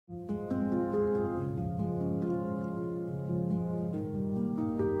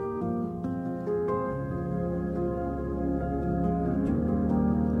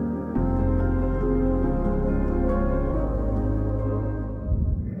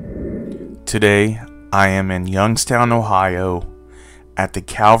Today, I am in Youngstown, Ohio, at the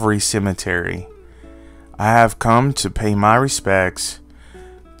Calvary Cemetery. I have come to pay my respects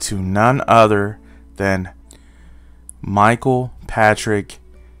to none other than Michael Patrick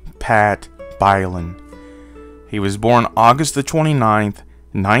Bilon. He was born August the 29th,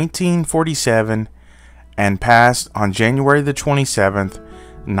 1947, and passed on January the 27th,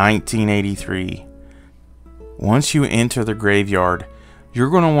 1983. Once you enter the graveyard, you're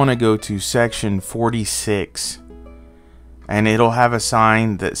going to want to go to section 46, and it'll have a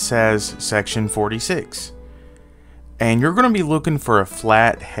sign that says section 46. And you're going to be looking for a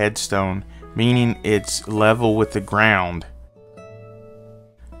flat headstone, meaning it's level with the ground.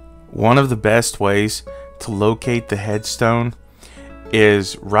 One of the best ways to locate the headstone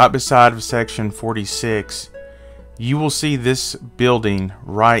is right beside of section 46. You will see this building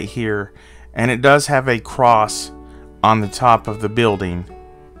right here, and it does have a cross on the top of the building.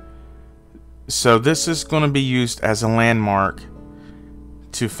 So this is going to be used as a landmark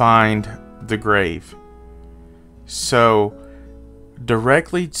to find the grave. So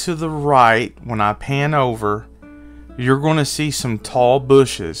directly to the right, when I pan over, you're going to see some tall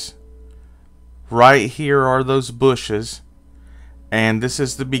bushes. Right here are those bushes, and this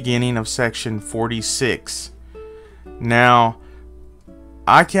is the beginning of section 46. Now,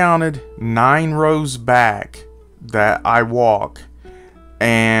 I counted 9 rows back that I walk,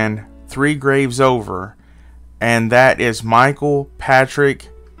 and 3 graves over, and that is Michael Patrick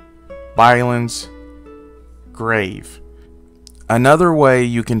Bilon's grave. Another way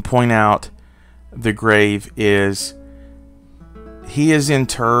you can point out the grave is he is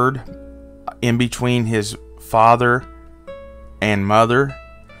interred in between his father and mother,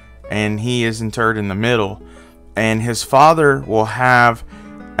 and he is interred in the middle, and his father will have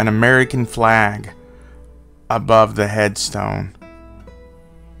an American flag above the headstone.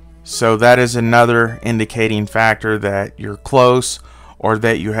 So that is another indicating factor that you're close or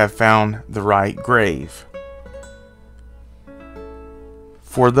that you have found the right grave.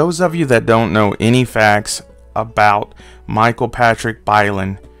 For those of you that don't know any facts about Michael Patrick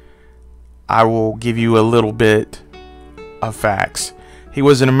Bilon, I will give you a little bit of facts. He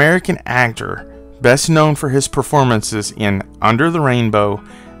was an American actor, best known for his performances in Under the Rainbow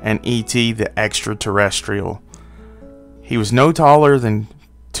and E.T. the Extraterrestrial. He was no taller than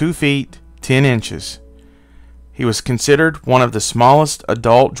 2 feet 10 inches. He was considered one of the smallest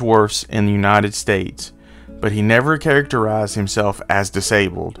adult dwarfs in the United States, but he never characterized himself as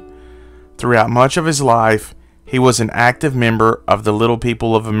disabled. Throughout much of his life, he was an active member of the Little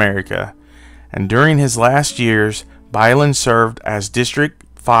People of America, and during his last years, Bilon served as District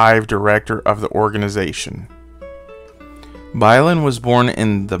 5 director of the organization. Bilon was born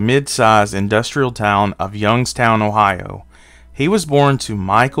in the mid-sized industrial town of Youngstown, Ohio. He was born to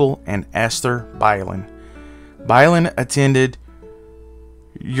Michael and Esther Bilon. Bilon attended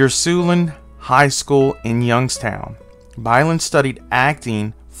Ursuline High School in Youngstown. Bilon studied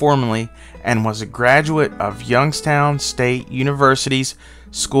acting formally and was a graduate of Youngstown State University's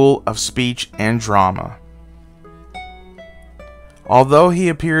School of Speech and Drama. Although he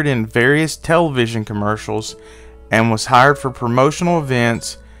appeared in various television commercials and was hired for promotional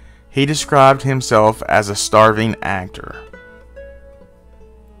events, he described himself as a starving actor.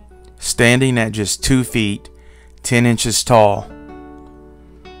 Standing at just 2 feet 10 inches tall,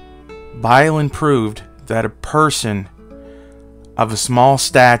 Bilon proved that a person of a small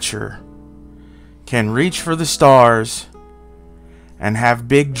stature can reach for the stars and have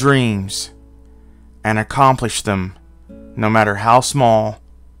big dreams and accomplish them no matter how small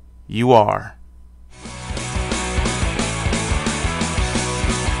you are.